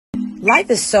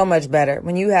Life is so much better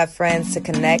when you have friends to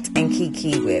connect and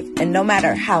kiki with. And no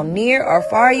matter how near or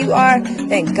far you are,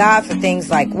 thank God for things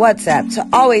like WhatsApp to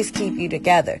always keep you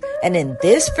together. And in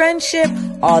this friendship,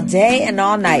 all day and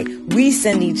all night, we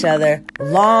send each other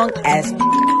long as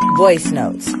voice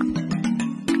notes.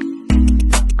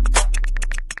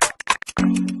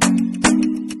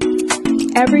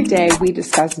 Every day we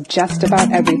discuss just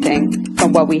about everything,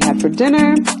 from what we had for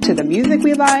dinner, to the music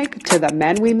we like, to the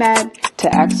men we met,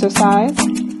 to exercise,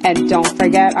 and don't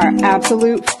forget our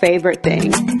absolute favorite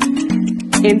thing,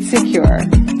 Insecure.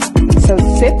 So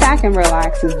sit back and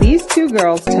relax as these two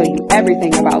girls tell you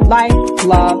everything about life,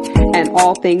 love, and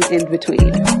all things in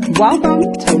between.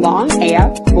 Welcome to Long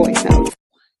AF Voice Notes.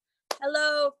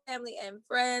 Hello, family and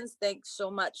friends. Thanks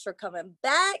so much for coming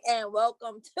back, and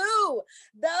welcome to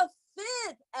the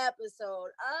 5th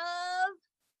episode of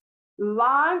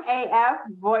Long AF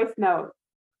Voice Notes.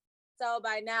 So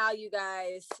by now, you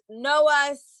guys know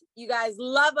us. You guys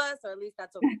love us, or at least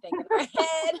that's what we think in our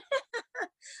head.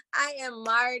 I am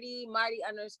Marty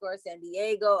 _ San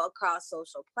Diego across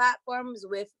social platforms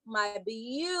with my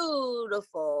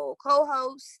beautiful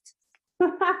co-host.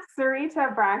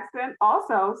 Sarita Braxton,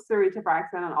 also Sarita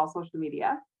Braxton on all social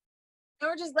media. And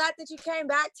we're just glad that you came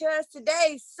back to us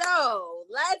today. So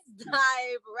let's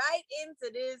dive right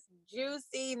into this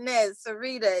juiciness.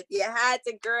 Sarita, if you had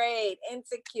to grade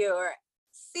Insecure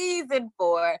Season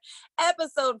 4,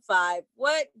 Episode 5,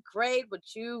 what grade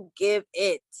would you give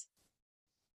it?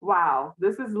 Wow,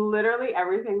 this is literally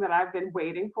everything that I've been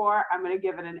waiting for. I'm going to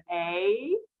give it an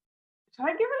A. Should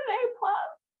I give it an A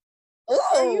plus?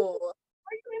 Ooh. Are you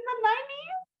in the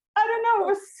 90s? I don't know. It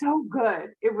was so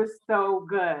good. It was so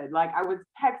good. Like, I was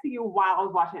texting you while I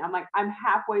was watching. I'm like, I'm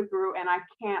halfway through and I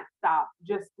can't stop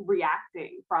just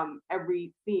reacting from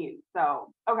every scene.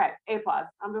 So, okay, A plus.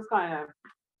 I'm just going to,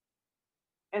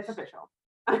 it's official.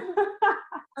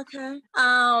 Okay.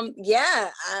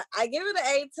 Yeah, I give it an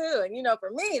A too. And you know,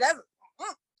 for me, that's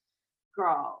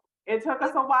girl. It took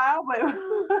us a while, but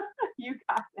you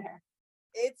got there.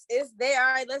 It's there.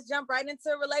 All right, let's jump right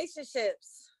into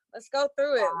relationships. Let's go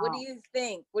through it. Wow. What do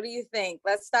you think?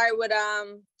 Let's start with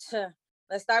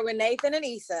Nathan and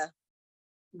Issa.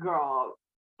 Girl.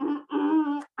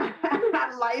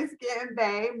 Light Skin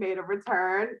Bay made a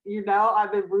return. You know,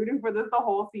 I've been rooting for this the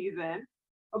whole season.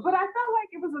 But I felt like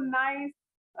it was a nice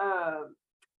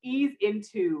ease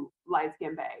into Light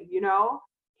Skin Bay, you know?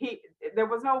 There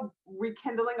was no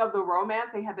rekindling of the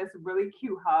romance. They had this really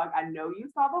cute hug. I know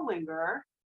you saw the linger.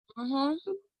 Mm-hmm.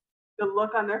 The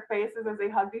look on their faces as they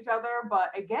hugged each other.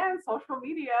 But again, social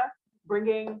media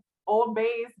bringing old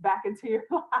bays back into your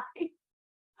life.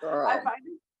 Girl. I find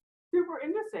it super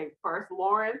interesting. First,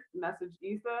 Lawrence messaged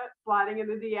Issa, sliding in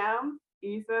the DM.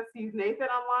 Issa sees Nathan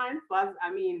online. But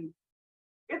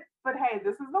hey,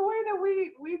 this is the way that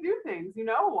we do things, you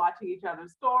know, watching each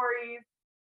other's stories,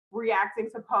 reacting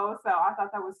to posts. So I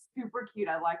thought that was super cute.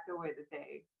 I liked the way that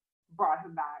they brought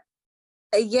him back.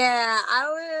 Yeah, I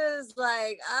was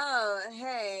like, oh,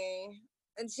 hey,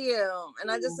 it's you. And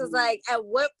I just was like, at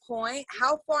what point,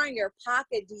 how far in your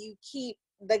pocket do you keep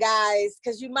the guys?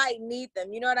 Because you might need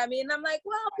them, you know what I mean? And I'm like,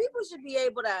 well, people should be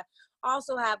able to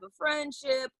also have a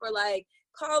friendship or like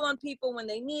call on people when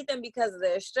they need them because of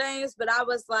their strengths. But I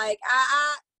was like,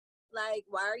 like,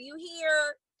 why are you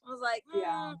here? I was like,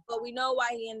 yeah. But we know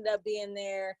why he ended up being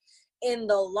there in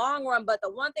the long run. But the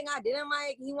one thing I didn't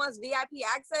like, he wants VIP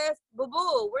access.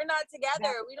 Boo-boo, we're not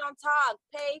together. We don't talk.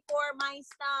 Pay for my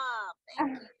stuff.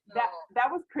 Thank you.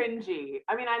 That was cringy.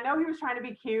 I mean, I know he was trying to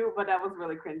be cute, but that was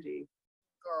really cringy.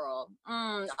 Girl.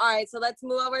 All right, so let's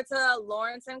move over to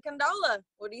Lawrence and Condola.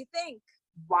 What do you think?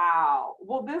 Wow.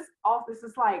 Well, this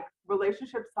is like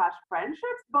relationships /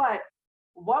 friendships, but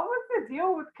what was the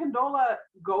deal with Condola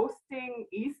ghosting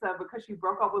Issa because she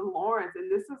broke up with Lawrence? And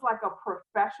this is like a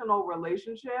professional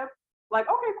relationship. Like,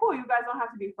 okay, cool, you guys don't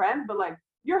have to be friends, but like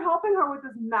you're helping her with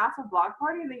this massive block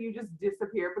party and then you just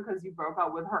disappear because you broke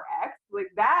up with her ex.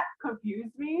 Like, that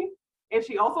confused me. And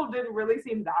she also didn't really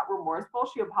seem that remorseful.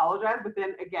 She apologized, but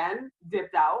then again,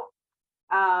 dipped out.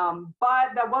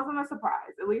 But that wasn't a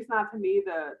surprise, at least not to me,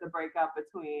 the breakup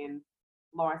between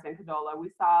Lawrence and Condola. We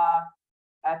saw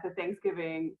at the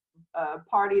Thanksgiving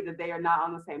party that they are not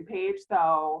on the same page.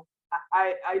 So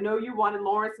I know you wanted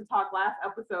Lawrence to talk last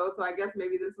episode, so I guess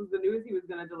maybe this was the news he was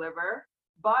going to deliver.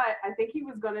 But I think he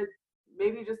was going to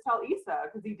maybe just tell Issa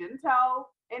because he didn't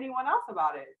tell anyone else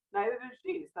about it. Neither did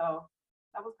she. So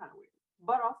that was kind of weird,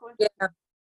 but also interesting.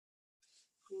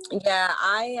 Yeah,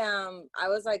 I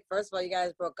was like, first of all, you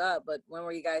guys broke up, but when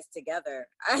were you guys together?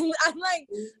 I'm always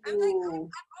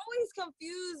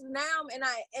confused now,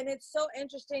 and it's so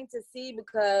interesting to see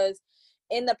because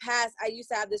in the past, I used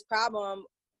to have this problem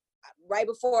right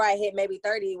before I hit maybe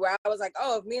 30, where I was like,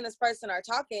 oh, if me and this person are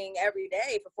talking every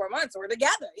day for 4 months, we're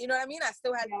together. You know what I mean? I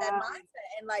still had that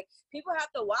mindset. And like, people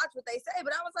have to watch what they say.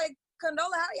 But I was like,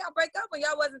 Condola, how do y'all break up when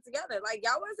y'all wasn't together? Like,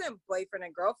 y'all wasn't boyfriend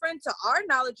and girlfriend. To our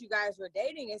knowledge, you guys were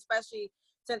dating, especially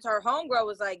since her homegirl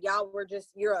was like, y'all were just,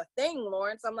 you're a thing,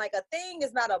 Lawrence. I'm like, a thing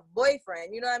is not a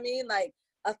boyfriend. You know what I mean? Like,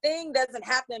 a thing doesn't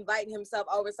have to invite himself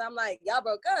over. So I'm like, y'all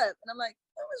broke up. And I'm like,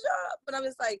 it was y'all. But I'm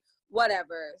just like,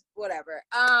 whatever.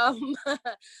 That's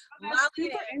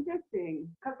super interesting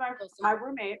because my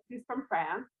roommate, she's from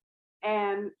France,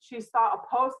 and she saw a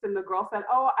post and the girl said,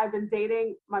 oh, I've been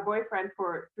dating my boyfriend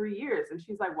for 3 years. And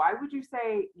she's like, why would you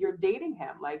say you're dating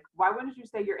him? Like, why wouldn't you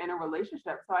say you're in a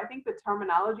relationship? So I think the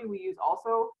terminology we use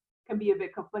also can be a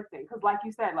bit conflicting because like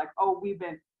you said, like, oh, we've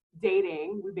been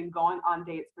dating, we've been going on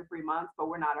dates for 3 months, but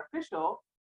we're not official.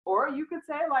 Or you could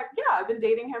say like, yeah, I've been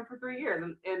dating him for 3 years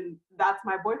and that's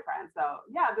my boyfriend. So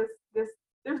yeah,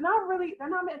 there's not really, they're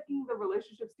not making the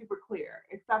relationship super clear,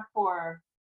 except for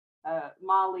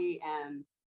Molly and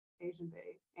Asian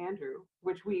Bay, Andrew,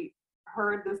 which we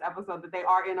heard this episode that they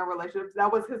are in a relationship.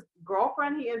 That was his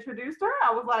girlfriend. He introduced her.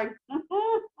 I was like,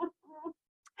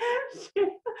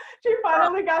 she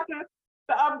finally got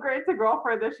the upgrade to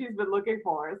girlfriend that she's been looking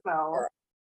for. So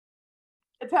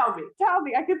tell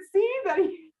me, I could see that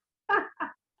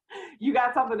you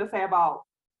got something to say about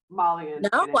Molly and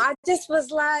I just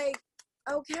was like,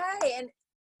 okay. And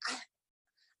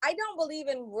I don't believe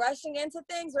in rushing into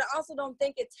things, but I also don't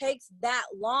think it takes that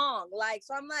long. Like,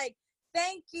 so I'm like,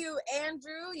 thank you,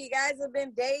 Andrew. You guys have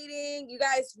been dating. You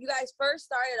guys first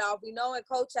started off, we know at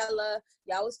Coachella,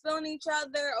 y'all was feeling each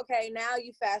other. Okay, now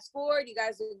you fast forward, you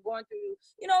guys are going through,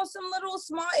 you know, some little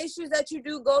small issues that you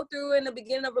do go through in the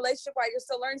beginning of a relationship while you're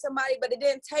still learning somebody, but it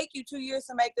didn't take you 2 years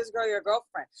to make this girl your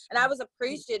girlfriend. And I was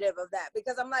appreciative of that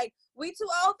because I'm like, we too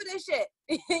old for this shit.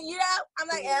 You know? I'm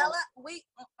like, Ella,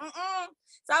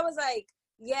 So I was like,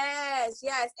 yes.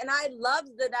 And I loved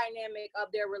the dynamic of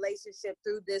their relationship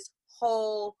through this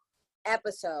whole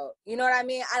episode. You know what I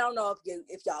mean? I don't know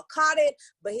if y'all caught it,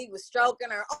 but he was stroking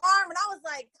her arm and I was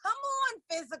like, come on,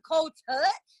 physical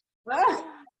touch.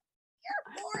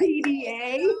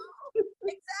 PDA.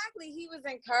 Exactly. He was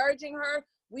encouraging her.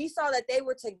 We saw that they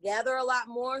were together a lot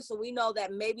more, so we know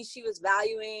that maybe she was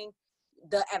valuing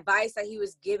the advice that he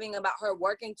was giving about her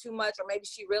working too much, or maybe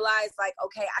she realized like,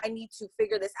 okay, I need to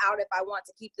figure this out if I want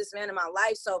to keep this man in my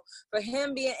life. So for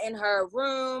him being in her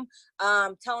room,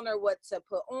 telling her what to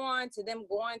put on, to them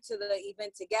going to the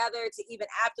event together, to even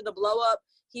after the blow up,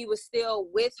 he was still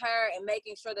with her and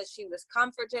making sure that she was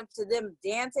comforted, to them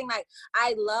dancing. Like,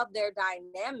 I love their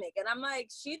dynamic. And I'm like,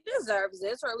 she deserves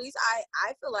this, or at least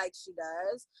I feel like she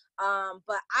does.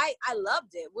 But I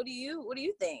loved it. What do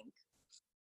you think?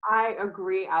 I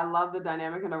agree. I love the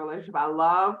dynamic in the relationship. I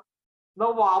love the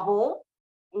wobble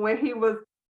when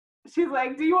she's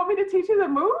like, do you want me to teach you the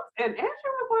moves? And Andrew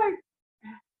was like,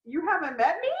 you haven't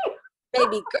met me?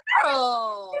 Baby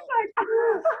girl. He's like,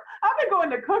 I've been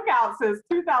going to cookouts since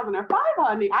 2005,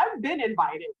 honey. I've been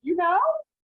invited, you know?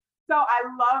 So I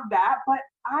love that. But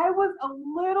I was a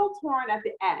little torn at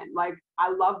the end. Like,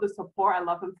 I love the support. I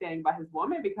love him standing by his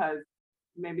woman because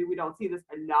maybe we don't see this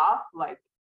enough. Like,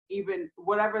 even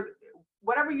whatever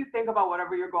you think about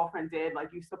whatever your girlfriend did, like,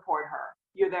 you support her,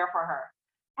 you're there for her.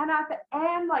 And at the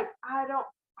end, like, I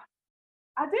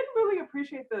didn't really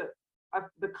appreciate the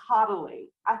coddling.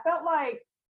 I felt like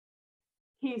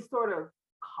he sort of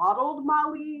coddled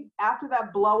Molly after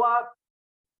that blow up,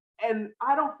 and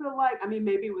I don't feel like, I mean,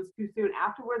 maybe it was too soon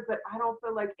afterwards, but I don't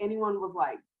feel like anyone was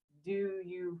like, do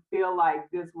you feel like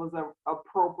this was a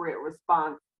appropriate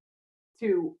response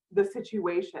to the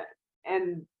situation?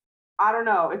 And I don't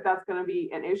know if that's going to be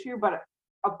an issue, but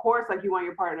of course, like, you want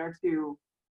your partner to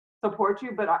support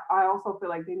you, but I also feel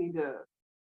like they need to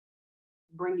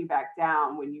bring you back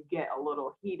down when you get a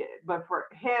little heated. But for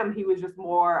him, he was just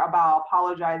more about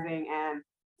apologizing and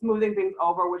smoothing things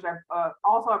over, which I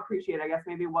also appreciate. I guess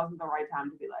maybe it wasn't the right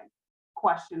time to be like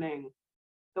questioning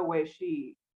the way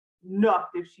she nuffed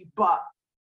if she bucked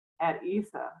at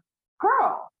Issa.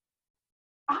 Girl,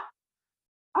 I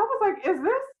was like, is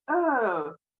this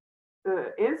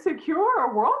Insecure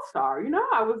or World Star? You know,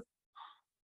 I was.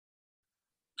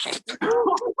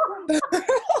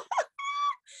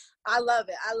 I love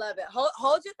it.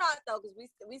 Hold your thought though, because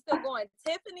we still going.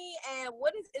 Tiffany and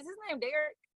what is his name?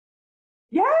 Derek?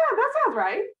 Yeah, that sounds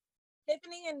right.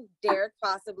 Tiffany and Derek,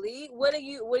 possibly. What do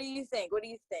you think?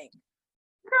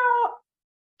 Girl,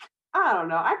 I don't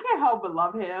know. I can't help but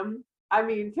love him. I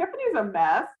mean, Tiffany's a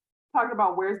mess, talking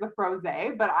about where's the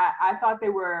frosé, but I thought they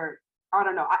were, I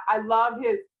don't know. I love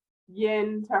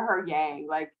yin to her yang.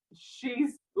 Like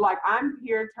she's like, I'm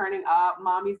here turning up,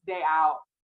 mommy's day out.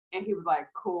 And he was like,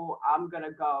 cool, I'm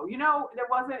gonna go. You know, there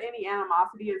wasn't any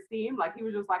animosity, it seemed. Like he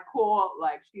was just like, cool,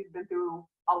 like she's been through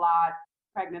a lot,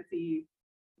 pregnancy,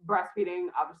 breastfeeding.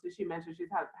 Obviously, she mentioned she's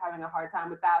having a hard time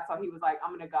with that. So he was like,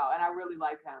 I'm gonna go. And I really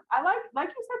like him. I like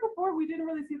you said before, we didn't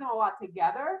really see them a lot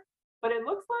together, but it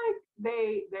looks like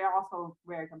they're also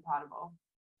very compatible.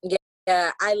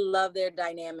 Yeah, I love their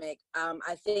dynamic.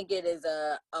 I think it is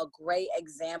a great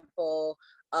example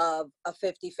of a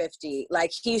 50-50. Like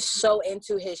he's so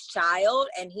into his child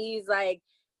and he's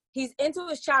into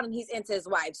his child and he's into his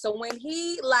wife. So when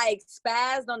he like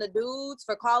spazzed on the dudes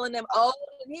for calling them old,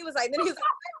 and he was like, I'm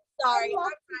sorry, I'm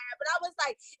tired. But I was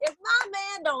like, if my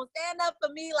man don't stand up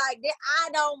for me like that,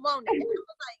 I don't want it. And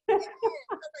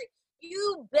I was like,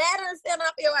 you better stand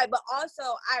up for your wife. But also,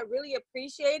 I really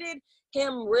appreciated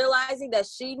him realizing that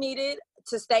she needed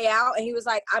to stay out. And he was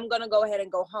like, I'm going to go ahead and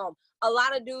go home. A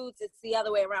lot of dudes, it's the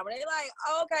other way around. When they're like,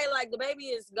 oh, okay, like the baby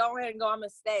is go ahead and go, I'm going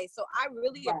to stay. So I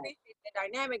really appreciate the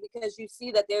dynamic because you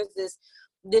see that there's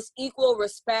this equal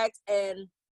respect and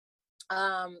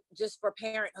just for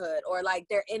parenthood, or like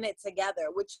they're in it together,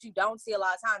 which you don't see a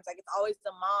lot of times. Like it's always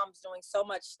the moms doing so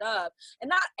much stuff, and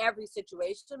not every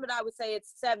situation, but I would say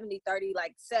it's 70-30,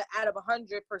 like out of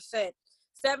 100%,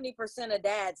 70% of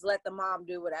dads let the mom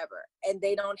do whatever and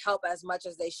they don't help as much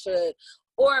as they should.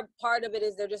 Or part of it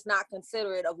is they're just not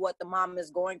considerate of what the mom is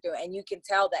going through, and you can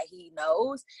tell that he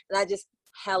knows. And I just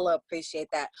hella appreciate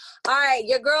that. All right,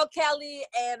 your girl Kelly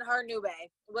and her new bae.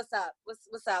 What's up?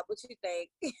 What's up? What you think?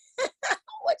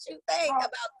 What you think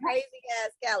about crazy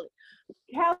ass Kelly?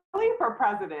 Kelly for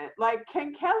president. Like,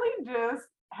 can Kelly just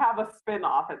have a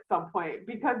spinoff at some point?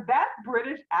 Because that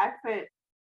British accent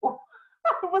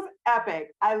was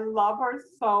epic. I love her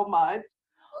so much.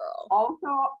 Also,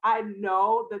 I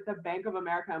know that the Bank of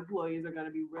America employees are going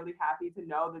to be really happy to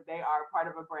know that they are part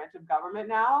of a branch of government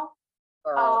now.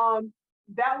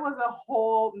 That was a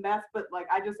whole mess, but like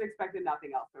I just expected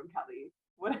nothing else from Kelly.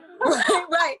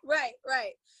 Right.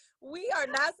 We are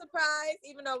not surprised,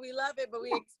 even though we love it, but we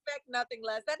expect nothing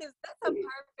less. That's a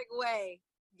perfect way.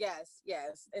 Yes.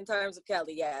 In terms of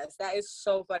Kelly, yes. That is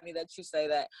so funny that you say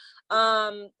that.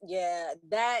 Yeah,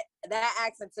 that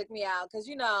accent took me out because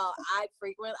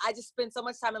I just spend so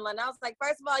much time in London. I was like,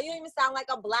 first of all, you don't even sound like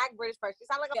a black British person. You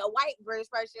sound like a white British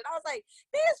person. I was like,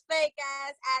 this fake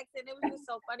ass accent. It was just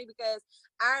so funny because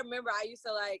I remember I used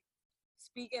to like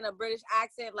speaking a British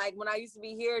accent like when I used to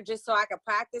be here just so I could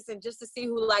practice and just to see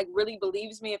who like really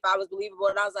believes me if I was believable.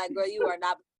 And I was like, girl, you are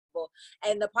not believable.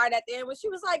 And the part at the end when she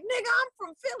was like, nigga, I'm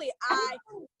from Philly, I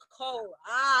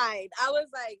cried. I was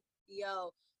like,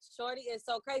 yo, shorty is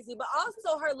so crazy. But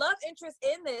also her love interest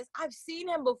in this, I've seen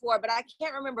him before, but I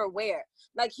can't remember where.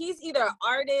 Like he's either an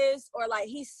artist or like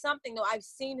he's something though. I've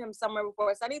seen him somewhere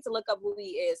before, so I need to look up who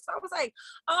he is. So I was like,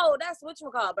 oh, that's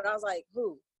whatchamacallit. But I was like,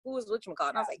 who was whatchamacallit?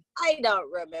 And I was like, I don't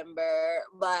remember.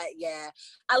 But yeah,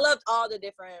 I loved all the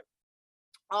different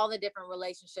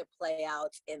relationship play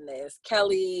outs in this.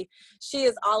 Kelly, she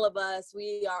is all of us.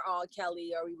 We are all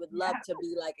Kelly, or we would love to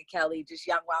be like a Kelly, just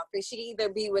young, wild, free. She can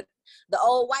either be with the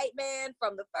old white man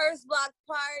from the first block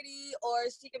party,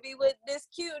 or she could be with this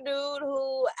cute dude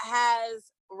who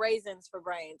has raisins for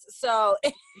brains. So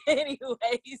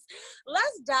anyways,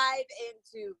 let's dive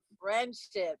into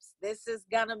friendships. This is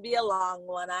gonna be a long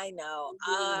one, I know.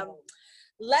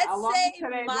 Let's say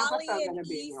Molly and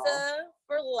Issa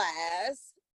for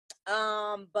last.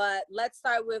 But let's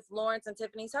start with Lawrence and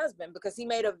Tiffany's husband because he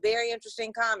made a very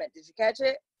interesting comment. Did you catch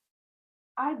it?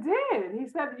 I did. He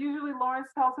said usually Lawrence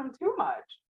tells him too much.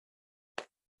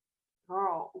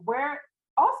 Girl, where is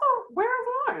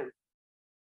Lawrence?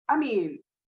 I mean,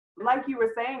 like you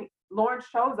were saying, Lawrence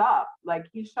shows up. Like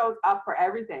he shows up for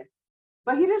everything.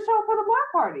 But he didn't show up for the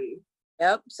block party.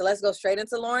 Yep. So let's go straight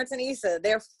into Lawrence and Issa.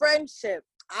 Their friendship.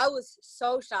 I was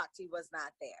so shocked he was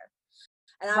not there.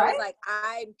 And I was like,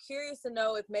 I'm curious to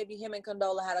know if maybe him and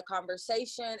Condola had a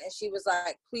conversation and she was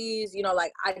like, please,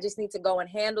 like, I just need to go and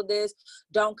handle this.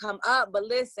 Don't come up. But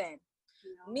listen,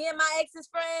 me and my ex's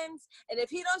friends, and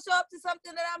if he don't show up to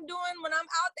something that I'm doing when I'm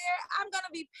out there, I'm going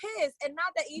to be pissed. And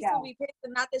not that Issa will be pissed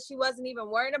and not that she wasn't even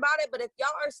worried about it. But if y'all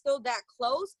are still that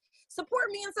close, support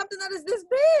me in something that is this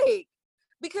big.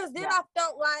 Because then I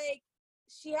felt like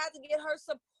she had to get her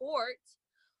support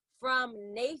from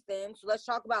Nathan. So let's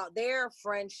talk about their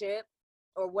friendship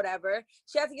or whatever.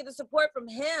 She had to get the support from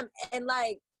him. And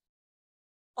like,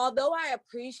 although I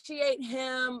appreciate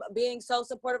him being so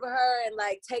supportive of her and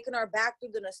like taking her back through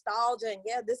the nostalgia and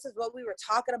this is what we were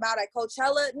talking about at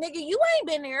Coachella, nigga, you ain't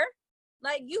been there.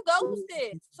 Like, you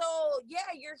ghosted. So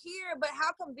yeah, you're here, but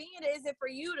how convenient is it for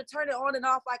you to turn it on and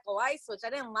off like a light switch? I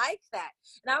didn't like that.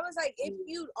 And I was like, if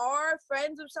you are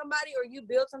friends with somebody or you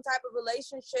build some type of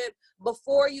relationship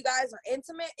before you guys are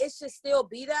intimate, it should still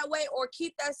be that way, or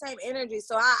keep that same energy.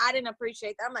 So I didn't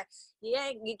appreciate that. I'm like, yeah,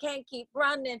 you can't keep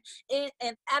running in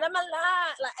and out of my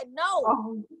line. Like, no,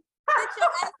 Oh, sit your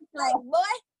ass, like,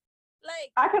 boy,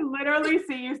 like, I can literally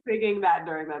see you singing that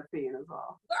during that scene as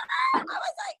well. I was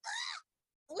like,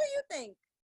 what do you think?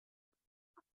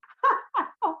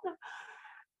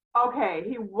 Okay,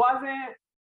 he wasn't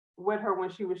with her when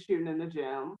she was shooting in the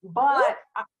gym, but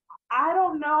I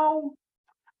don't know.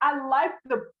 I like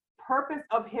the purpose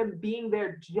of him being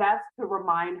there just to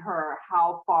remind her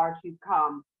how far she's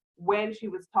come when she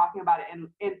was talking about it, and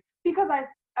because I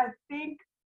think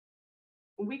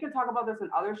we can talk about this in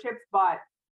other ships, but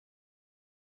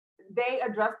they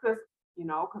address this, you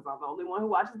know, because I'm the only one who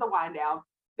watches the wind down.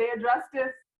 They address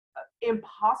this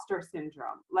imposter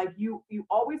syndrome. Like you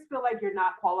always feel like you're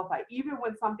not qualified, even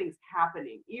when something's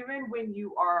happening, even when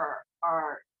you are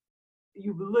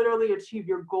you've literally achieved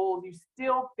your goals, you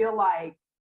still feel like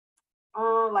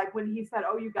when he said,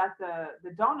 "Oh, you got the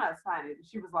donuts signed,"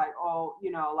 she was like, "Oh,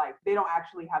 you know, like they don't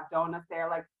actually have donuts there."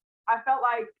 Like I felt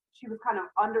like she was kind of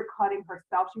undercutting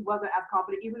herself. She wasn't as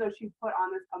confident, even though she put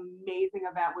on this amazing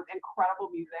event with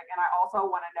incredible music. And I also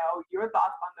want to know your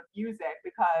thoughts on the music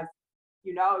because,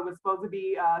 you know, it was supposed to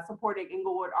be supporting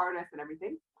Inglewood artists and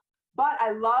everything. But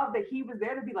I love that he was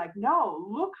there to be like, no,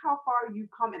 look how far you've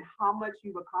come and how much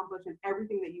you've accomplished and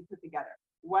everything that you put together.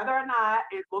 Whether or not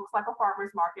it looks like a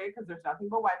farmer's market because there's nothing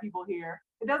but white people here,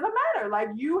 it doesn't matter.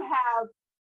 Like you have,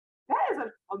 that is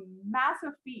a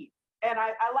massive feat. And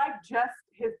I like just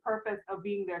his purpose of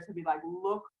being there to be like,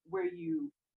 look where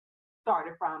you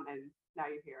started from and now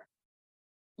you're here.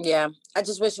 Yeah, I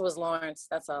just wish it was Lawrence.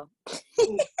 That's all. I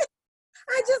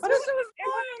just wish it was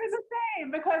Lawrence. The same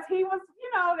because he was,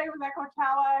 you know, they was at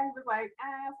Coachella. He was like,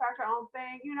 start your own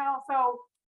thing, you know. So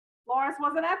Lawrence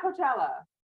wasn't at Coachella.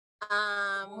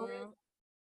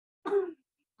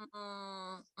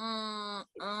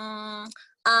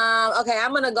 Okay,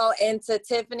 I'm gonna go into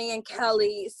Tiffany and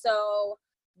Kelly. So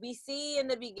we see in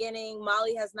the beginning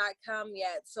Molly has not come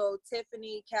yet. So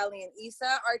Tiffany, Kelly, and Issa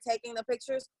are taking the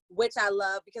pictures, which I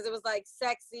love because it was like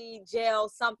sexy jail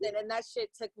something, and that shit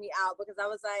took me out because I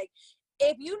was like,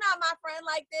 if you not my friend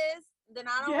like this, then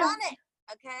I don't want it.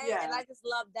 Okay. Yeah. And I just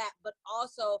love that. But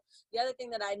also the other thing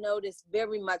that I noticed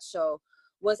very much so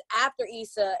was after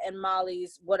Issa and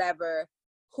Molly's whatever,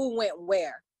 who went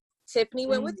where. Tiffany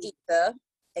went with Issa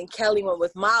and Kelly went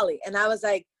with Molly. And I was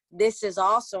like, this is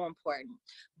also important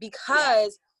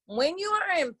because when you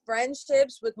are in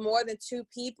friendships with more than two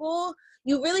people,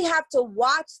 you really have to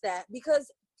watch that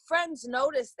because friends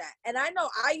notice that. And I know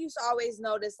I used to always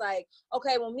notice like,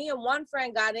 okay, when me and one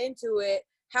friend got into it,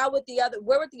 where would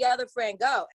the other friend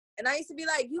go? And I used to be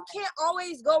like, you can't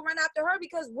always go run after her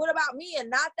because what about me? And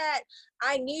not that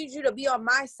I need you to be on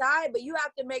my side, but you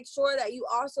have to make sure that you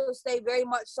also stay very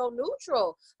much so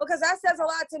neutral because that says a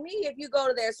lot to me if you go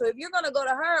to there. So if you're going to go to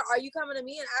her, are you coming to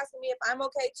me and asking me if I'm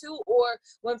okay too? Or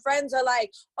when friends are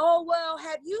like, oh, well,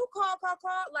 have you called?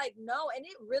 Like, no. And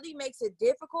it really makes it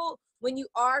difficult when you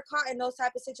are caught in those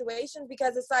type of situations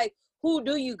because it's like, who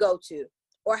do you go to?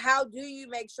 Or how do you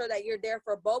make sure that you're there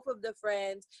for both of the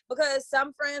friends? Because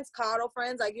some friends coddle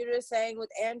friends, like you're just saying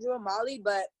with Andrew and Molly,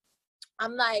 but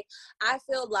I'm like, I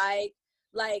feel like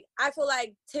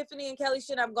Tiffany and Kelly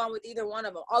shouldn't have gone with either one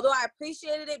of them. Although I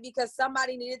appreciated it because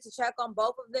somebody needed to check on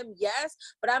both of them, yes.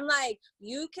 But I'm like,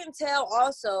 you can tell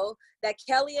also that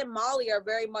Kelly and Molly are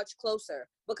very much closer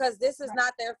because this is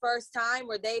not their first time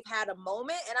where they've had a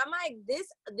moment. And I'm like,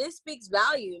 this speaks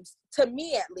volumes to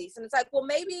me at least. And it's like, well,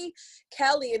 maybe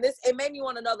Kelly, and it made me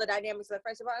want to know the dynamics of the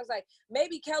friendship. I was like,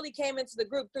 maybe Kelly came into the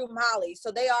group through Molly,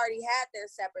 so they already had their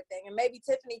separate thing. And maybe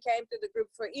Tiffany came through the group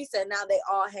for Issa, and now they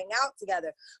all hang out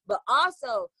together. But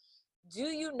also, do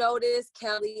you notice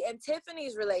Kelly and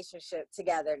Tiffany's relationship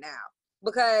together now?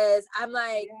 Because I'm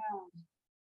like,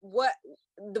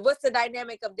 what's the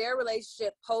dynamic of their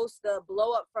relationship post the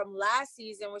blow up from last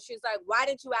season when she was like, why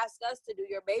didn't you ask us to do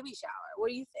your baby shower? What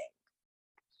do you think?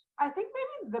 I think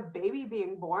maybe the baby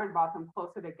being born brought them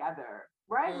closer together,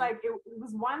 right? Like it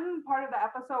was one part of the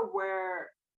episode where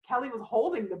Kelly was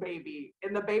holding the baby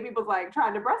and the baby was like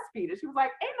trying to breastfeed and she was like,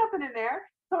 ain't nothing in there.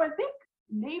 So I think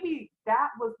maybe that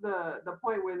was the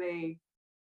point where they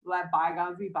let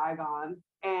bygones be bygones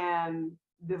and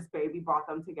this baby brought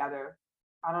them together.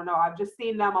 I don't know. I've just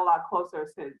seen them a lot closer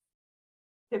since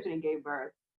Tiffany gave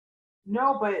birth.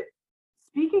 No, but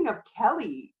speaking of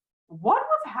Kelly, what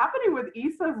was happening with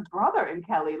Issa's brother and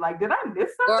Kelly? Like, did I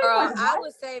miss Girl, something? Like, I what?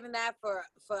 was saving that for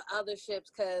other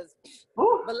ships, cause,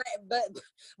 Ooh, but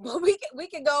we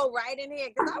can go right in here,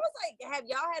 cause I was like, have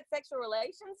y'all had sexual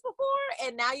relations before,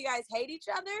 and now you guys hate each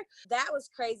other? That was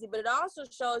crazy. But it also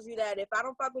shows you that if I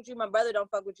don't fuck with you, my brother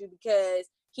don't fuck with you, because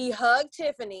he hugged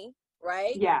Tiffany,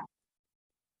 right? yeah.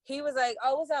 He was like,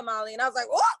 "Oh, what's up, Molly?" And I was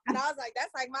like, "What?" And I was like,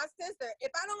 "That's like my sister.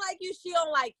 If I don't like you, she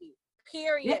don't like you.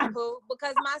 Period, Yeah. boo.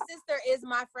 Because my sister is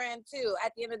my friend too.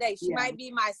 At the end of the day, she Yeah. might be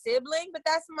my sibling, but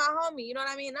that's my homie. You know what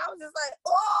I mean?" And I was just like,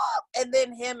 "Oh!" And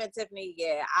then him and Tiffany,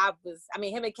 yeah,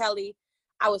 him and Kelly,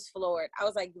 I was floored. I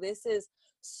was like, "This is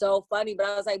so funny," but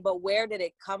I was like, "But where did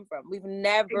it come from? We've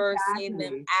never seen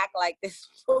them Exactly. act like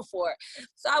this before."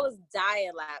 So I was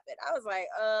dying laughing. I was like,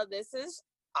 this is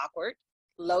awkward."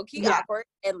 Low-key Yeah. awkward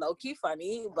and low-key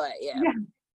funny, but yeah.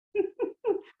 Yeah.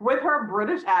 With her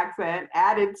British accent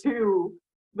added to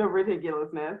the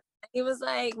ridiculousness. He was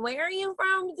like, "Where are you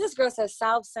from?" This girl said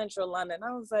South Central London.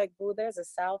 I was like, "Boo, there's a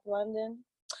South London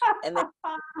and then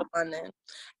London.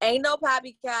 Ain't no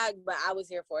poppycock, but I was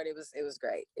here for it. It was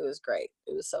great. It was great.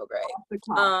 It was so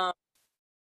great.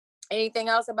 Anything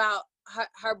else about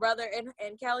her brother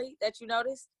and Kelly that you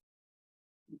noticed?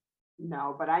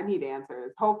 No, but I need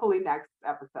answers. Hopefully next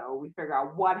episode we figure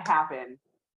out what happened.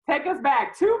 Take us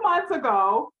back 2 months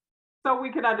ago so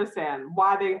we can understand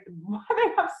why they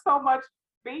have so much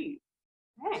beef.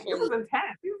 Dang, it was intense.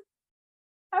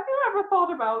 Have you ever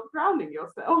thought about drowning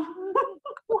yourself?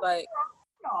 Like,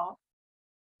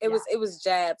 it was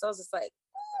jabs. I was just like,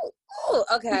 ooh,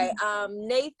 okay.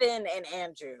 Nathan and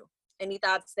Andrew. Any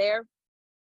thoughts there?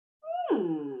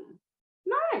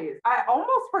 Nice. I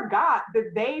almost forgot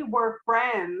that they were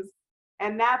friends,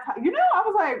 and that's how, I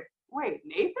was like, wait,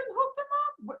 Nathan hooked him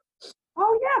up?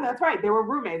 Oh yeah, that's right. They were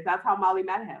roommates. That's how Molly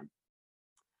met him.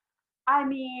 I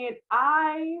mean,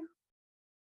 I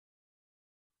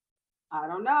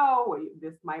don't know.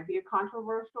 This might be a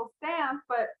controversial stance,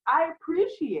 but I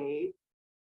appreciate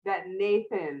that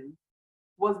Nathan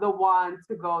was the one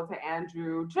to go to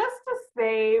Andrew just to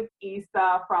save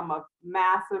Issa from a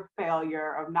massive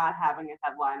failure of not having a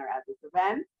headliner at this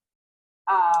event.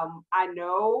 I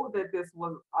know that this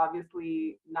was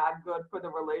obviously not good for the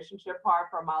relationship part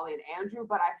for Molly and Andrew,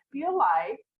 but I feel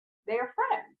like they are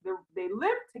friends. They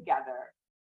live together.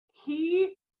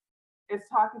 He is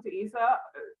talking to Issa,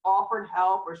 offered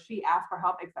help, or she asked for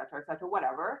help, etc.,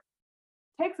 whatever.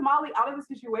 Takes Molly out of the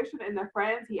situation and they're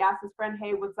friends. He asked his friend,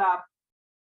 "Hey, what's up?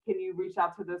 Can you reach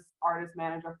out to this artist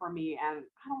manager for me?" And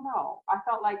I don't know. I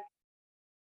felt like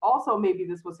also maybe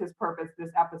this was his purpose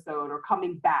this episode or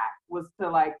coming back was to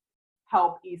like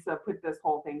help Issa put this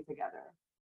whole thing together.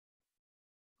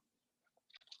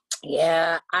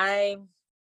 Yeah, I'm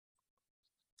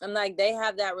like, they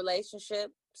have that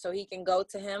relationship so he can go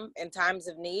to him in times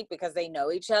of need because they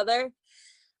know each other.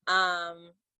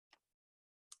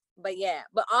 But yeah,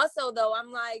 but also though,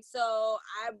 I'm like, so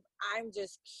I'm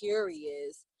just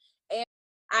curious, and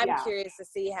I'm curious to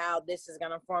see how this is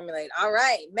gonna formulate. All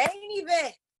right, main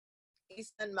event,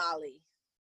 Issa and Molly.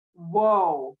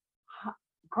 Whoa,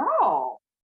 girl.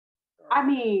 I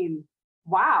mean,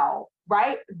 wow,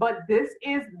 right? But this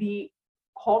is the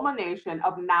culmination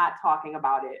of not talking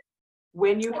about it.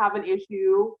 When you have an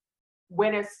issue,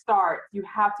 when it starts, you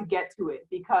have to get to it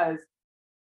because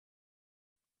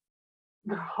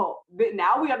girl,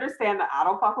 now we understand that I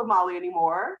don't fuck with Molly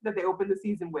anymore, that they opened the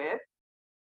season with.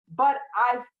 But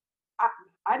I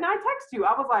text you.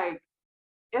 I was like,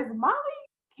 is Molly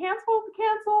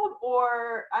canceled?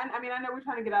 Or I mean, I know we're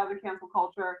trying to get out of the cancel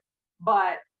culture,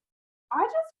 but I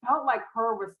just felt like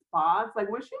her response, like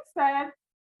when she said,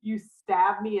 "You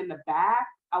stabbed me in the back,"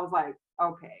 I was like,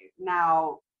 okay,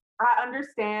 now I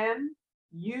understand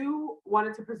you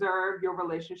wanted to preserve your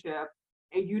relationship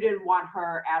and you didn't want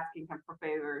her asking him for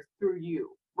favors through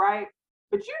you, right?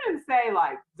 But you didn't say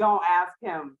like, don't ask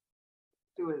him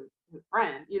through his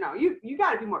friend. You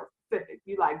got to be more specific.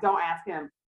 You like, don't ask him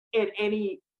in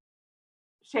any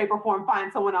shape or form,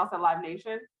 find someone else at Live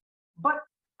Nation. But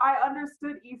I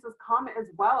understood Issa's comment as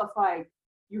well. It's like,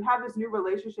 you have this new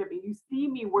relationship and you see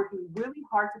me working really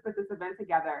hard to put this event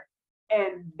together.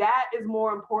 And that is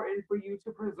more important for you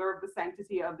to preserve the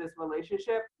sanctity of this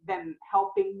relationship than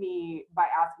helping me by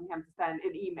asking him to send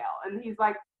an email. And he's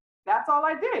like, that's all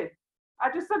I did. I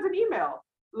just sent an email.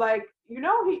 Like, he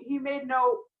made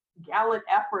no gallant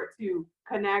effort to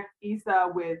connect Issa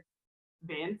with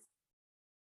Vince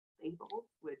Staples,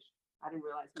 which I didn't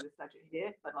realize he was such a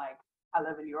hit, but like, I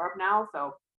live in Europe now,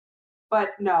 so.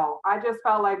 But no, I just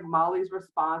felt like Molly's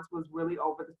response was really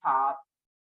over the top.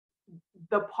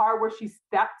 The part where she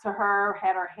stepped to her,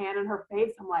 had her hand in her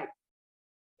face, I'm like,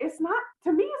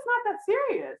 to me, it's not that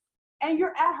serious. And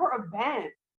you're at her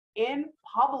event in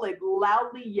public,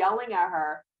 loudly yelling at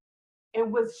her.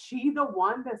 And was she the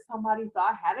one that somebody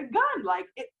thought had a gun? Like,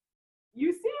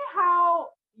 you see how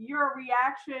your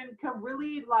reaction can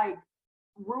really like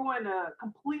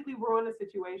completely ruin a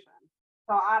situation.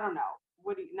 So I don't know.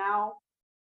 What do you now?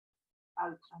 I'll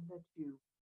let you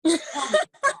tell me.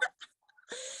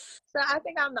 So I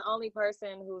think I'm the only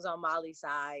person who's on Molly's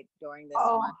side during this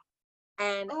one.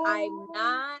 And I'm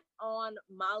not on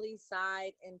Molly's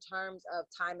side in terms of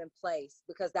time and place,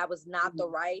 because that was not the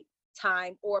right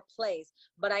time or place.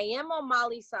 But I am on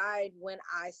Molly's side when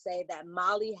I say that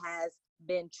Molly has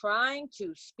been trying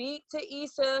to speak to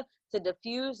Issa to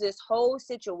diffuse this whole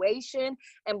situation.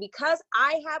 And because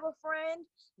I have a friend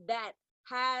that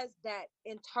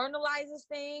internalizes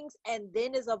things and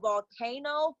then is a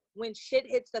volcano when shit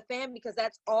hits the fan, because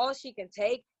that's all she can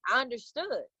take, I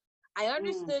understood.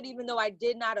 Even though I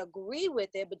did not agree with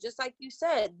it. But just like you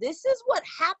said, this is what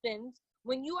happens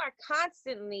when you are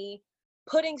constantly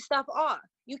putting stuff off.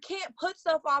 You can't put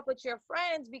stuff off with your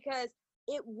friends because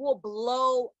it will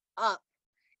blow up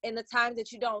in the times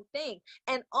that you don't think.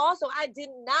 And also, I did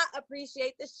not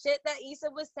appreciate the shit that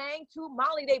Issa was saying to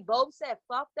Molly. They both said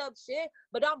fucked up shit,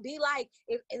 but don't be like,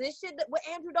 if this shit with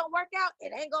Andrew don't work out,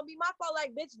 it ain't gonna be my fault.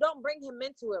 Like, bitch, don't bring him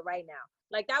into it right now.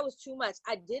 Like, that was too much.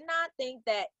 I did not think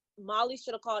that Molly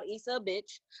should have called Issa a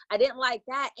bitch. I didn't like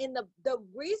that. And the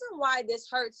reason why this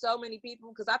hurt so many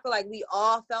people, because I feel like we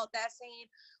all felt that scene,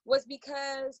 was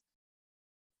because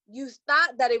you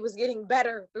thought that it was getting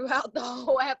better throughout the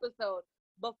whole episode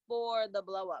before the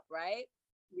blow up, right?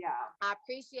 Yeah. I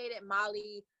appreciated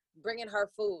Molly bringing her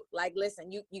food. Like,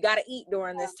 listen, you got to eat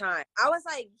during this time. I was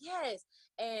like, yes.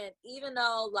 And even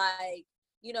though, like,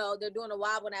 you know, they're doing a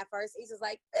wobble at first, Issa's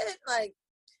like, like,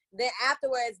 then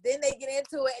afterwards, then they get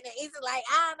into it, and then Issa's like,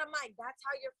 and I'm like, that's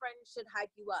how your friend should hype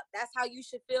you up. That's how you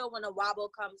should feel when a wobble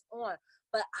comes on.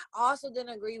 But I also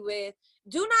didn't agree with,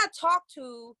 do not talk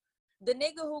to the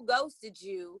nigga who ghosted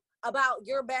you about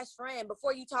your best friend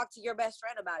before you talk to your best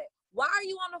friend about it. Why are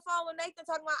you on the phone with Nathan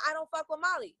talking about, I don't fuck with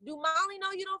Molly? Do Molly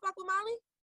know you don't fuck with Molly?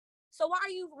 So why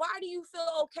do you feel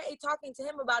okay talking to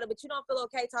him about it, but you don't feel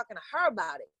okay talking to her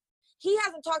about it? He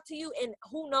hasn't talked to you in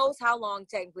who knows how long,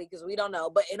 technically, because we don't know,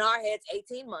 but in our heads,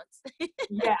 18 months.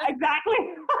 Yeah, exactly.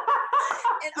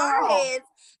 In our heads,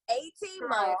 18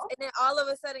 months, and then all of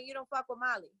a sudden you don't fuck with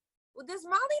Molly. Well, does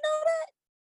Molly know that?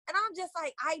 And I'm just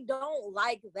like, I don't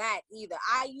like that either.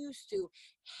 I used to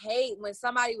hate when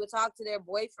somebody would talk to their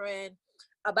boyfriend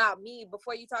about me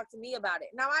before you talk to me about it.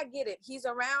 Now I get it. He's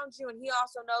around you and he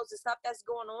also knows the stuff that's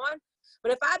going on.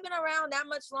 But if I've been around that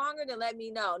much longer, then let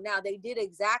me know. Now they did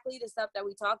exactly the stuff that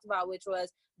we talked about, which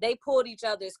was they pulled each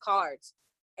other's cards.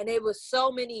 And there was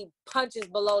so many punches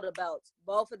below the belts,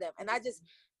 both of them. And I just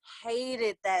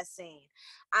hated that scene.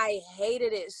 I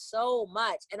hated it so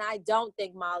much. And I don't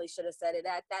think Molly should have said it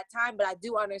at that time, but I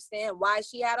do understand why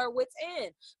she had her wits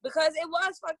in, because it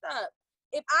was fucked up.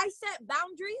 If I set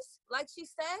boundaries, like she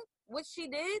said, which she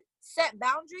did, set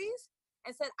boundaries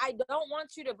and said, I don't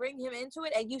want you to bring him into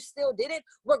it, and you still did it,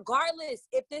 regardless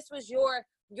if this was your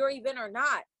event or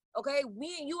not. Okay,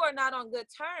 me and you are not on good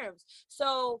terms.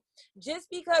 So just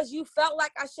because you felt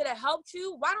like I should have helped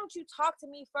you, why don't you talk to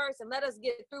me first and let us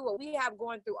get through what we have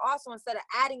going through also, instead of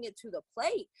adding it to the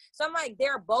plate? So I'm like,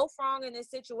 they're both wrong in this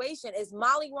situation. Is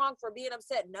Molly wrong for being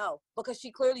upset? No, because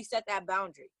she clearly set that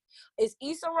boundary. Is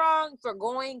Issa wrong for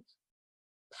going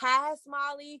past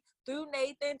Molly through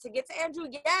Nathan to get to Andrew?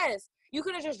 Yes. You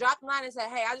could have just dropped the line and said,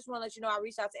 hey, I just want to let you know I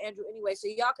reached out to Andrew anyway. So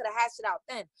y'all could have hashed it out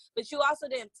then. But you also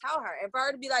didn't tell her. And for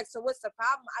her to be like, so what's the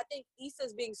problem? I think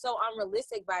Issa's being so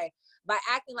unrealistic by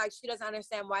acting like she doesn't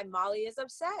understand why Molly is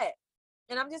upset.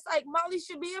 And I'm just like, Molly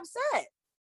should be upset.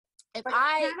 Can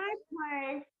I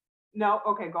play? No,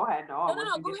 okay, go ahead. No,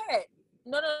 go ahead.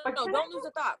 No, don't lose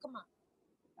the thought. Come on.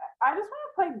 I just want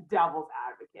to play devil's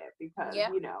advocate because,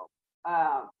 you know,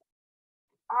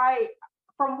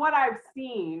 from what I've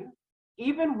seen,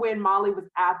 even when Molly was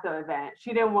at the event,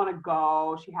 she didn't want to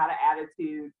go. She had an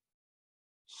attitude.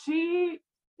 She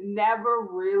never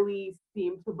really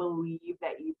seemed to believe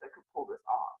that Issa could pull this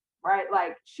off, right?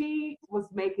 Like, she was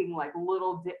making like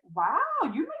little, wow,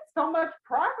 you made so much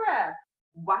progress.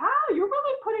 Wow, you're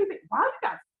really wow, you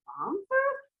got sponsors?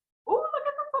 Oh, look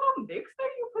at this little mixer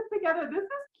you put together. This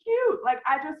is cute. Like,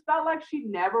 I just felt like she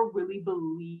never really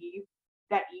believed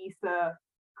that Issa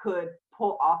could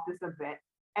pull off this event.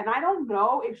 And I don't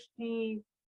know if she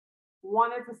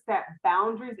wanted to set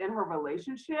boundaries in her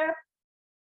relationship,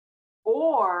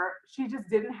 or she just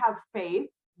didn't have faith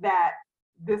that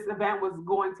this event was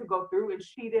going to go through, and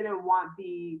she didn't want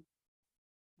the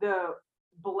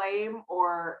blame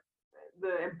or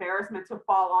the embarrassment to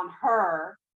fall on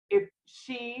her if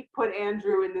she put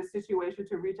Andrew in this situation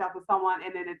to reach out to someone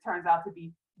and then it turns out to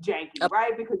be janky,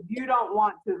 right? Because you don't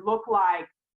want to look like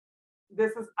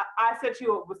this is, I set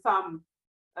you up with some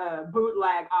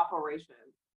bootleg operation.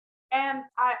 And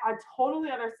I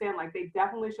totally understand, like, they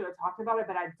definitely should have talked about it,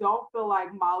 but I don't feel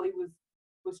like Molly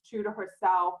was true to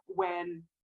herself when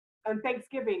on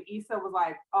Thanksgiving, Issa was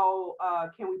like, "Oh,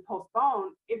 can we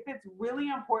postpone?" If it's really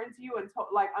important to you, and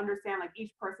like understand, like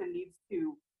each person needs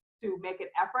to make an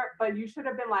effort, but you should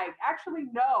have been like, "Actually,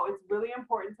 no, it's really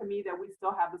important to me that we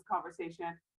still have this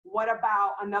conversation. What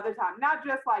about another time? Not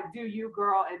just like, do you,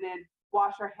 girl, and then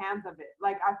wash your hands of it."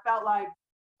 Like I felt like,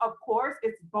 of course,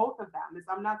 it's both of them.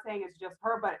 I'm not saying it's just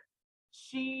her, but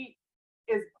she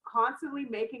is constantly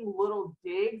making little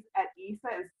digs at Issa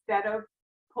instead of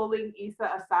pulling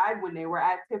Issa aside when they were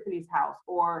at Tiffany's house,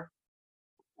 or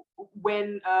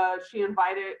when she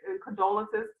invited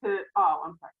condolences to,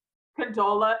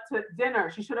 Condola to dinner.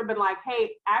 She should have been like,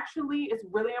 "Hey, actually, it's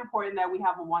really important that we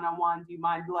have a one-on-one. Do you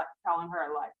mind telling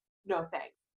her, like, no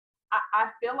thanks?"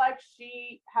 I feel like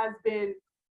she has been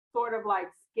sort of like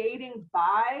skating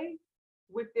by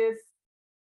with this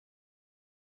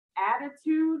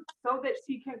attitude so that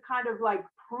she can kind of like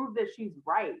prove that she's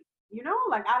right.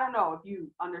 Like, I don't know if you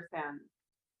understand.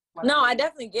 No, I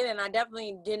definitely get it. And I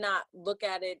definitely did not look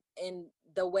at it in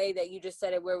the way that you just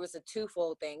said it, where it was a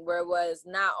twofold thing, where it was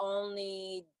not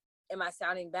only am I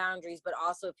sounding boundaries, but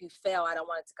also if you fail, I don't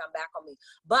want it to come back on me.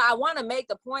 But I want to make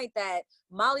the point that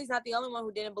Molly's not the only one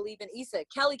who didn't believe in Issa.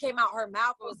 Kelly came out her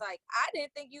mouth and was like, "I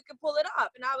didn't think you could pull it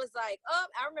off." And I was like, "Oh,"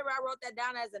 I remember I wrote that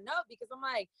down as a note because I'm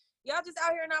like, y'all just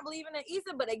out here not believing in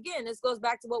Issa. But again, this goes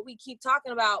back to what we keep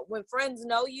talking about. When friends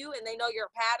know you and they know your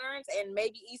patterns, and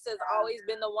maybe Issa's always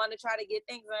been the one to try to get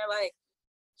things, and they're like,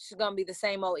 she's gonna be the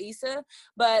same old Issa.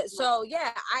 But so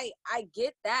yeah, I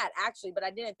get that actually, but I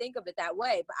didn't think of it that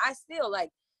way. But I still,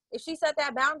 like, if she set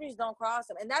that boundaries, don't cross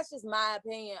them. And that's just my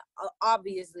opinion,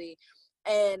 obviously.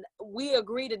 And we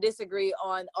agree to disagree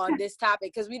on this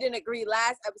topic because we didn't agree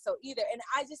last episode either. And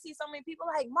I just see so many people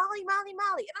like Molly, and I'm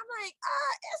like,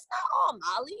 it's not all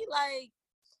Molly. Like,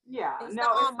 yeah, it's no,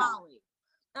 not all it's not. Molly.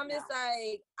 I'm just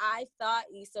like, I thought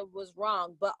Issa was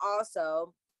wrong, but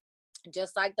also,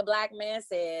 just like the black man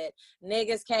said,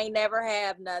 niggas can't never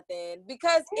have nothing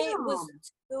because it was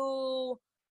too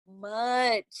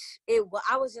much.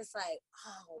 I was just like,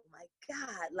 oh my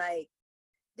God, like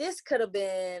this could have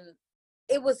been,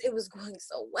 it was going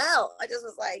so well. I just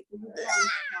was like,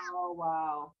 oh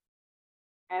wow.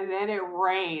 And then it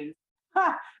rained.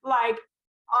 Like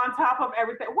on top of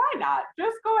everything. Why not?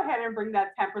 Just go ahead and bring that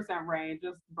 10% rain.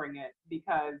 Just bring it,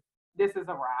 because this is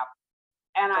a wrap.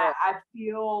 And I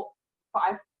feel,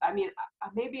 I mean,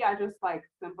 maybe I just like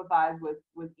sympathize with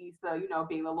Issa,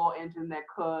 being the little engine that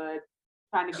could,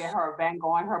 trying to get her event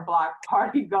going, her block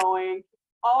party going.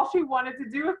 All she wanted to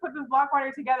do is put this block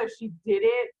party together. She did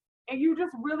it. And you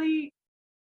really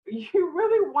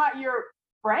want your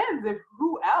friends, if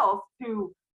who else,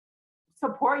 to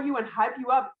support you and hype you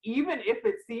up, even if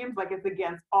it seems like it's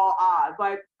against all odds.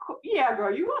 Like, yeah,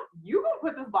 girl, you gonna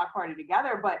put this block party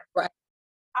together, but right.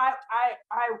 I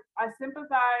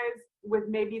sympathize with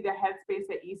maybe the headspace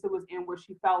that Issa was in, where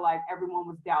she felt like everyone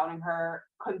was doubting her.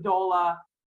 Condola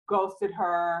ghosted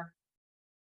her.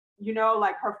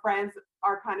 Like her friends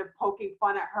are kind of poking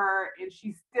fun at her, and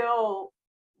she's still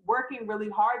working really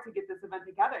hard to get this event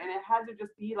together. And it had to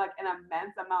just be like an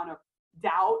immense amount of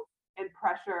doubt and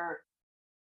pressure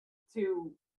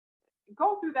to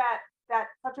go through that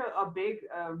such a big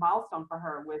milestone for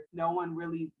her, with no one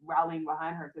really rallying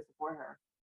behind her to support her.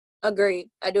 Agreed.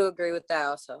 I do agree with that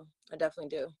also. I definitely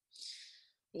do.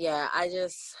 Yeah, I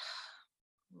just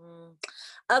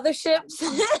other ships.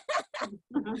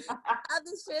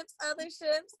 other ships.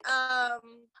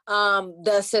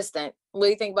 The assistant. What do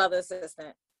you think about the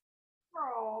assistant?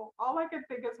 Girl, all I can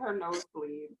think is her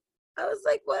nosebleed. I was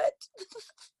like, what?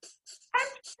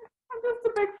 I'm just a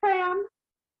big fan.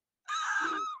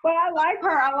 But I like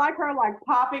her like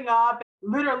popping up.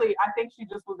 Literally, I think she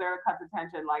just was there to cut the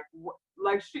tension. Like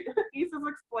she, Issa's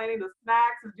explaining the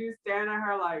snacks, and dude staring at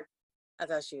her like. I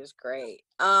thought she was great.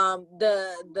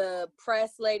 The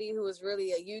press lady who was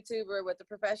really a YouTuber with the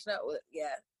professional,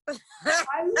 yeah. I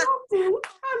loved it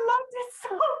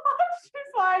so much.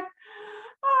 She's like,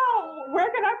 "Oh, where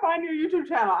can I find your YouTube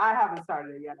channel?" I haven't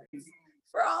started it yet.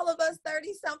 For all of us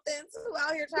 30-somethings who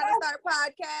out here trying to start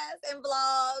podcasts and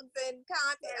vlogs and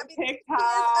content. I mean, TikTok,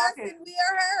 us and we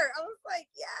are her. I was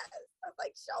like, yes. I was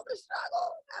like, shoulder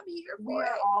struggle. I'm here for it.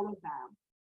 We are all of them.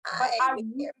 But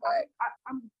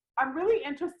I'm really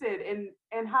interested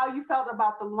in how you felt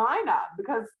about the lineup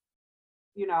because,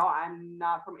 you know, I'm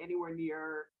not from anywhere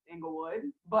near Inglewood,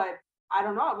 but I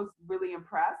don't know. I was really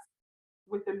impressed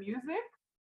with the music,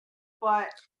 but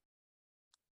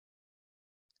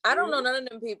I don't know none of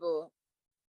them people.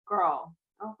 girl.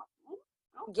 Oh,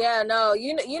 Yeah, no,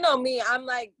 you know me. I'm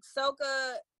like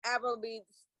soca, Afrobeats,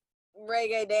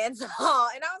 reggae dance hall,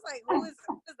 and I was like, who's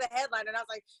the headliner? And I was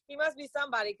like, he must be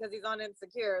somebody because he's on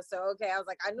Insecure. So okay, I was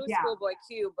like, I knew yeah. Schoolboy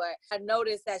Q, but I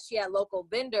noticed that she had local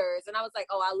vendors, and I was like,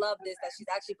 oh, I love this that she's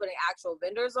actually putting actual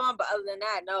vendors on. But other than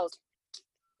that, no.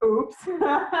 Oops.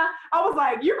 I was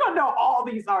like, you're gonna know all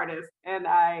these artists, and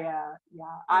I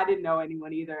didn't know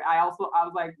anyone either. I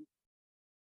was like,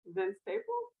 Vince Staples.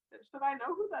 Should I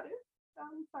know who that is?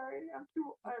 I'm sorry, I'm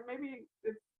too. Maybe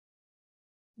it's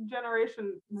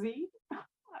Generation Z. I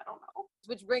don't know.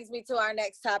 Which brings me to our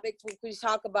next topic. We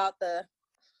talk about the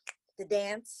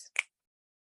dance.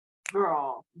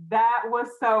 Girl, that was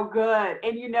so good.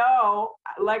 And you know,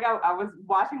 like I was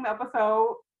watching the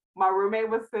episode, my roommate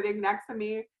was sitting next to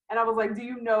me, and I was like, "Do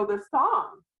you know the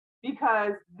song?"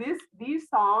 Because these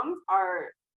songs are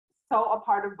so a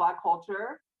part of Black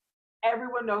culture.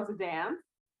 Everyone knows the dance.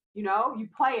 You know, you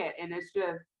play it, and it's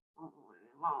just,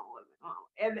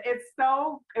 and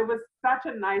it was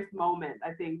such a nice moment,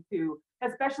 I think, too,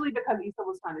 especially because Issa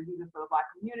was trying to do this for the Black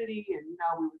community, and you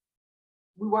know,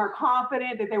 we weren't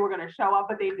confident that they were going to show up,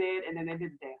 but they did, and then they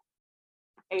did the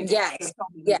dance. Yes. So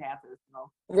yeah. Dances,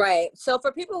 so. Right. So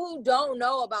for people who don't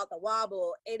know about the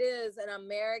wobble, it is an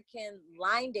American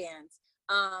line dance.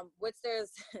 Which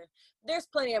there's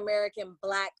plenty of American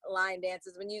Black line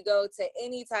dances. When you go to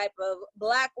any type of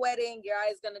Black wedding, you're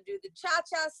always gonna do the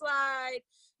cha-cha slide,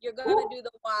 you're gonna do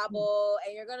the wobble,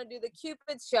 and you're gonna do the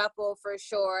Cupid shuffle for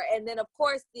sure. And then of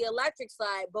course the electric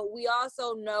slide. But we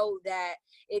also know that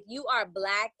if you are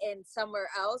Black and somewhere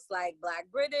else, like Black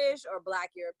British or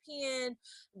Black European,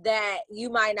 that you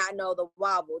might not know the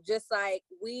wobble. Just like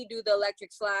we do the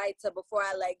electric slide to Before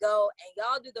I Let Go, and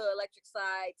y'all do the electric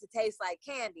slide to Taste Like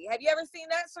Candy. Have you ever seen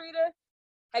that, Sarita?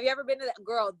 Have you ever been to that?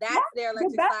 Girl, that's their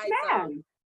electric slide song.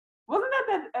 Wasn't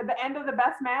that the end of The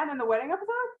Best Man in the wedding episode?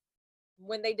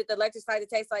 When they did the electric slide to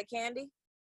Taste Like Candy?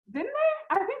 Didn't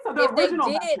they? I think so. The original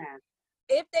Best Man.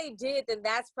 If they did, then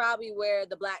that's probably where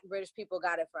the Black British people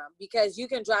got it from, because you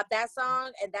can drop that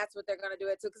song and that's what they're gonna do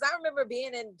it to. Because I remember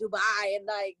being in Dubai and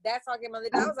like that song came on,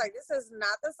 and I was like, this is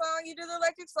not the song you do the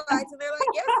electric slides, and they're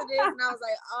like, yes it is, and I was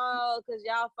like, oh, because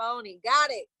y'all phony. Got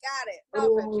it.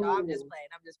 No offense, y'all. I'm just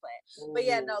playing. But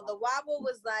yeah, no, the wobble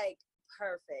was like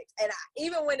perfect, and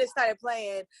even when it started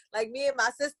playing, like me and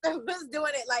my sister was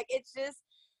doing it, like it's just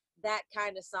that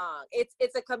kind of song.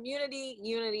 It's a community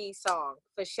unity song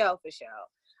for sure.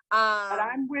 But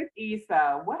I'm with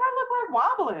Issa. What I look like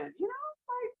wobbling, you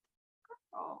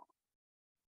know,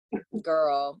 like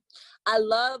girl. I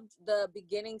loved the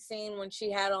beginning scene when she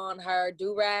had on her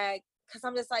do-rag, because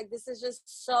I'm just like, this is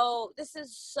so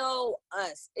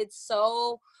us. It's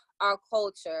so our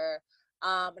culture.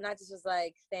 And I just was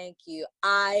like, thank you.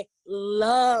 I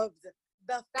loved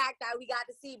the fact that we got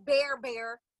to see Bear,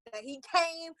 that he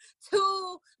came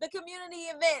to the community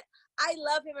event. I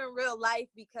love him in real life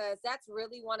because that's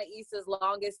really one of Issa's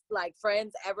longest like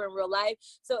friends ever in real life.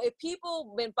 So if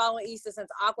people been following Issa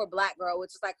since Awkward Black Girl,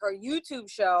 which is like her YouTube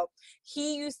show,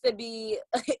 he used to be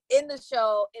in that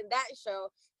show,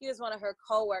 he was one of her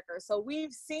co-workers. So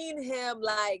we've seen him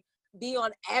like be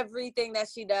on everything that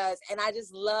she does, and I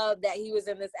just love that he was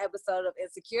in this episode of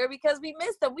Insecure because we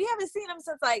missed him. We haven't seen him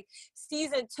since like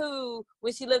season 2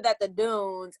 when she lived at the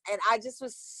Dunes, and I just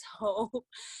was so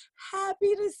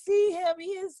happy to see him.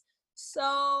 He is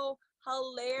so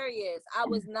hilarious. I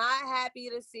was not happy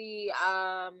to see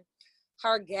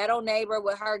her ghetto neighbor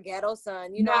with her ghetto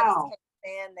son. You know, I just can't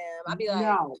stand them. I'd be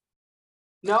like,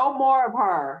 no more of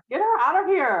her. Get her out of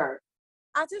here.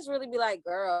 I just really be like,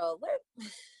 girl,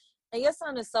 and your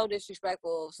son is so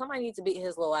disrespectful. Somebody needs to beat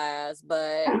his little ass.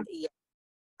 But yeah,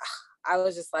 I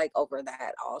was just like over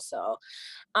that also.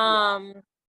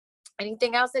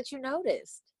 Anything else that you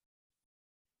noticed?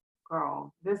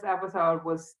 Girl, this episode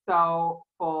was so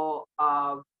full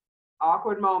of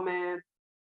awkward moments,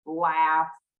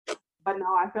 laughs. But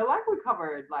no, I feel like we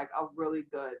covered like a really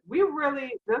good.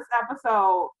 This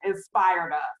episode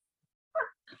inspired us.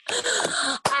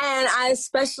 And I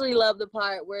especially love the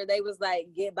part where they was like,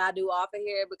 get Badu off of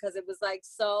here, because it was like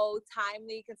so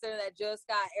timely considering that Jill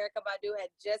Scott and Erykah Badu had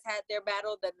just had their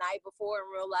battle the night before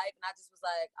in real life. And I just was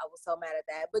like, I was so mad at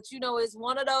that. But you know, it's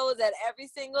one of those at every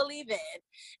single event.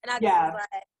 And I just was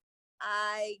like,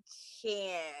 I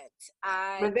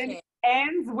can't. But then it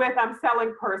ends with I'm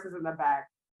selling purses in the back.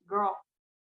 Girl,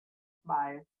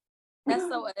 bye.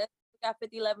 SOS. We got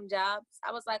 5011 jobs.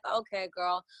 I was like, okay,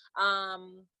 girl.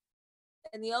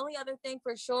 And the only other thing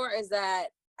for sure is that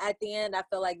at the end, I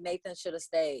feel like Nathan should have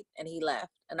stayed and he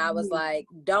left. And I was like,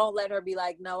 don't let her be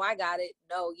like, no, I got it.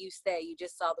 No, you stay. You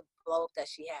just saw the blow up that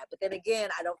she had. But then again,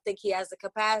 I don't think he has the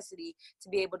capacity to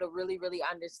be able to really, really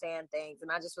understand things.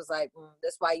 And I just was like,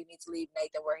 that's why you need to leave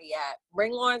Nathan where he at.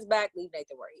 Bring Lawrence back, leave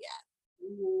Nathan where he at.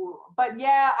 Ooh, but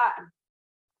yeah,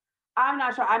 I'm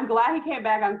not sure. I'm glad he came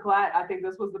back. I'm glad. I think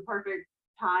this was the perfect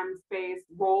time, space,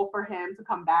 role for him to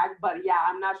come back. But yeah,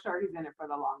 I'm not sure he's in it for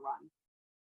the long run.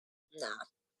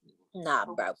 Nah,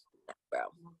 bro.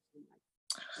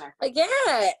 But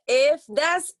yeah, if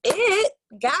that's it,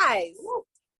 guys,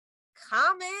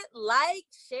 comment, like,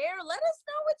 share. Let us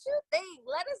know what you think.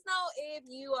 Let us know if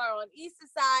you are on Issa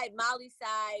side, Molly's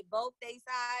side, both they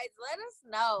sides. Let us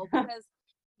know because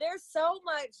there's so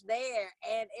much there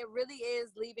and it really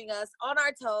is leaving us on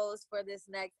our toes for this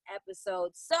next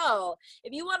episode. So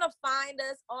if you want to find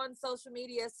us on social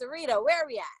media, Sarita, where are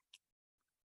we at?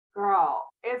 Girl,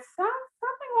 it sounds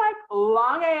something like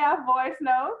Long AF Voice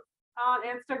Notes on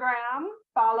Instagram.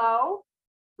 Follow,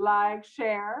 like,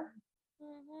 share,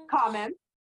 comment.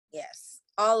 Yes,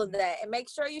 all of that. And make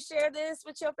sure you share this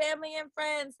with your family and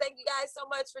friends. Thank you guys so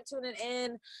much for tuning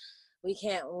in. We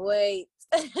can't wait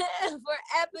for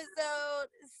episode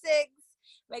 6.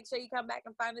 Make sure you come back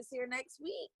and find us here next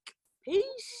week.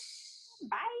 Peace.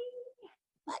 Bye.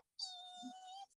 Bye.